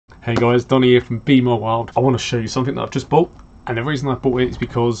Hey guys, Donnie here from Be More Wild. I want to show you something that I've just bought, and the reason I bought it is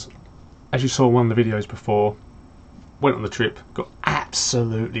because, as you saw in one of the videos before, went on the trip, got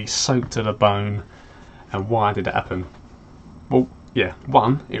absolutely soaked to the bone. And why did it happen? Well, yeah,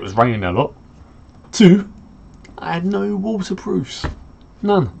 one, it was raining a lot. Two, I had no waterproofs,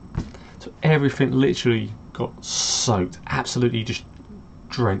 none. So everything literally got soaked, absolutely just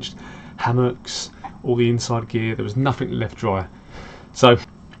drenched. Hammocks, all the inside gear, there was nothing left dry. So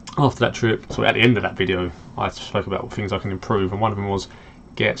after that trip, so at the end of that video, I spoke about things I can improve, and one of them was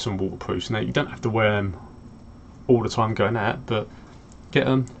get some waterproofs. Now you don't have to wear them all the time going out, but get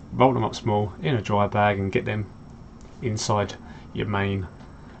them, roll them up small in a dry bag and get them inside your main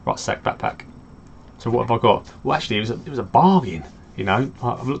rucksack backpack. So what have I got? Well, actually it was a bargain, you know.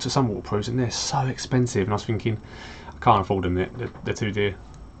 I've looked at some waterproofs and they're so expensive, and I was thinking I can't afford them, they're too dear.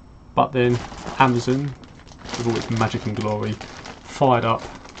 But then Amazon, with all its magic and glory, fired up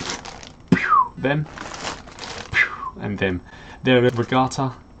them and them. They're a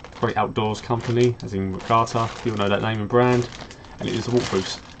Regatta, great outdoors company, as in Regatta, you'll know that name and brand, and it is the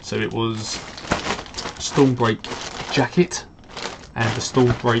waterproofs. So it was Stormbreak Jacket and the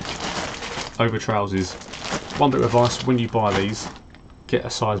Stormbreak over trousers. One bit of advice: when you buy these, get a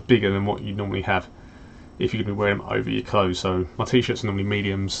size bigger than what you normally have if you're going to be wearing them over your clothes. So my t-shirts are normally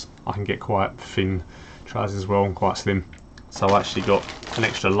mediums, I can get quite thin trousers as well and quite slim. So I actually got an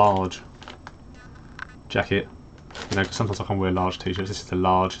extra large jacket, you know, because sometimes I can wear large t-shirts. This is a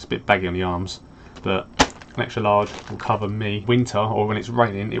large, it's a bit baggy on the arms, but an extra large will cover me. Winter, or when it's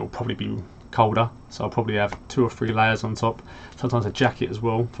raining, it will probably be colder, so I'll probably have 2 or 3 layers on top, sometimes a jacket as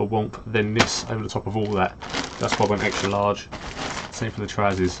well for warmth, then this over the top of all that. That's why I went extra large. Same for the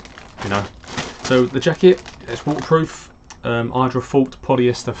trousers, you know. So the jacket, it's waterproof, Hydrafort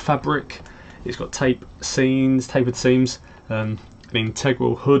polyester fabric. It's got tapered seams, an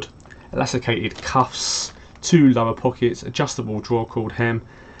integral hood, elasticated cuffs, 2 lower pockets, adjustable drawcord hem,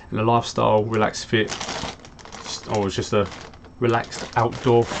 and a lifestyle relaxed fit, or it's just a relaxed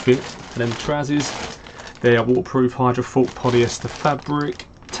outdoor fit. And then the trousers, they are waterproof Hydrafort polyester fabric,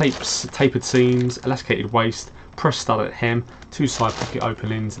 tapered seams, elasticated waist, press studded hem, 2 side pocket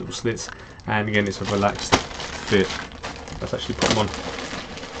openings, little slits, and again it's a relaxed fit. Let's actually put them on.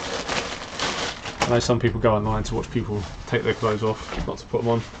 I know some people go online to watch people take their clothes off, not to put them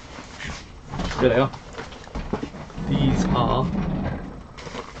on. There they are. These are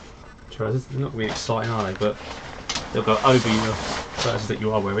trousers. They're not really exciting, are they? But they'll go over your trousers that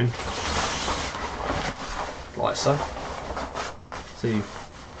you are wearing, like so. See,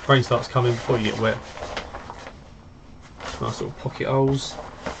 rain starts coming before you get wet. Nice little pocket holes.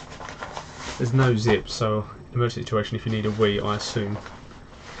 There's no zip, so in emergency situation, if you need a wee, I assume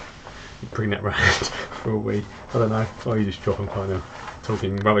you bring that round for a wee. I don't know. Oh, you just drop them, kind of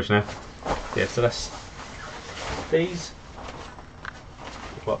talking rubbish now. Yeah, so that's these.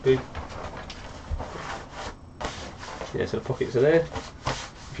 They're quite big. Yeah, so the pockets are there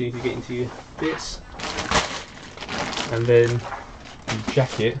if you need to get into your bits. And then the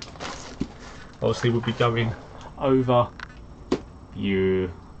jacket obviously will be going over your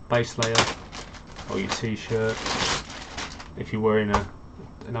base layer or your t-shirt if you're wearing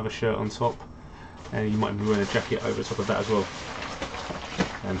another shirt on top, and you might be wearing a jacket over the top of that as well.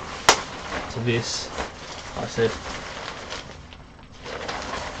 So this, like I said,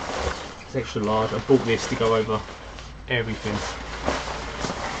 it's extra large. I bought this to go over everything,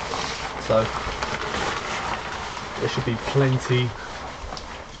 so there should be plenty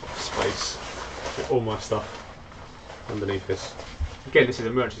of space for all my stuff underneath this. Again, this is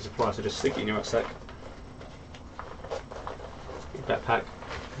an emergency supply, so just stick it in your rucksack, your backpack,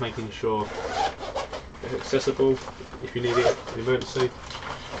 making sure it's accessible if you need it in emergency.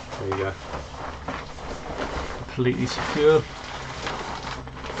 There you go. Completely secure.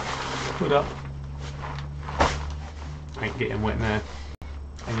 Put up. Ain't getting wet now.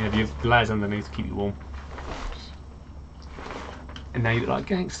 And you have your layers underneath to keep you warm. And now you look like a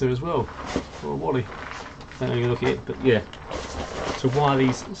gangster as well, or a Wally. Don't know how you look at it, but yeah. So why are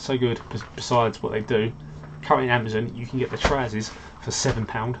these so good? Besides what they do, currently on Amazon you can get the trousers for £7,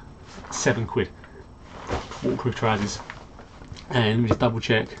 £7. Waterproof trousers. And let me just double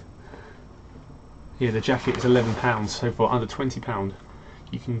check. Yeah, the jacket is £11, so for under £20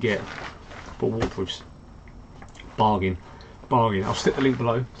 you can get 4 waterproofs. Bargain, bargain. I'll stick the link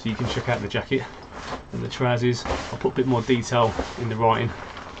below so you can check out the jacket and the trousers. I'll put a bit more detail in the writing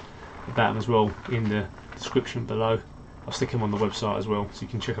about them as well in the description below. I'll stick them on the website as well so you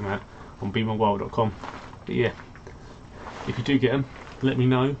can check them out on bemorewild.com. But yeah, if you do get them, let me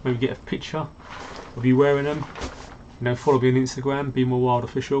know. Maybe get a picture of you wearing them, You know, follow me on Instagram, Be More Wild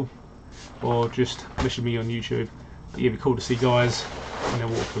Official, or just message me on YouTube. But yeah, it'd be cool to see guys in their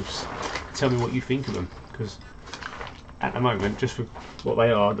waterproofs. Tell me what you think of them, because at the moment, just for what they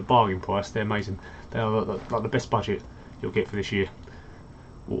are, the bargain price, they're amazing. They are like the best budget you'll get for this year.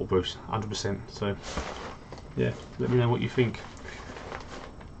 Waterproofs, 100%. So yeah, let me know what you think.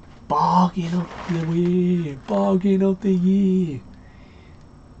 Bargain of the year, bargain of the year.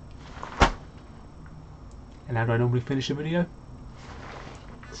 And how do I normally finish a video?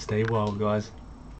 Stay wild, guys.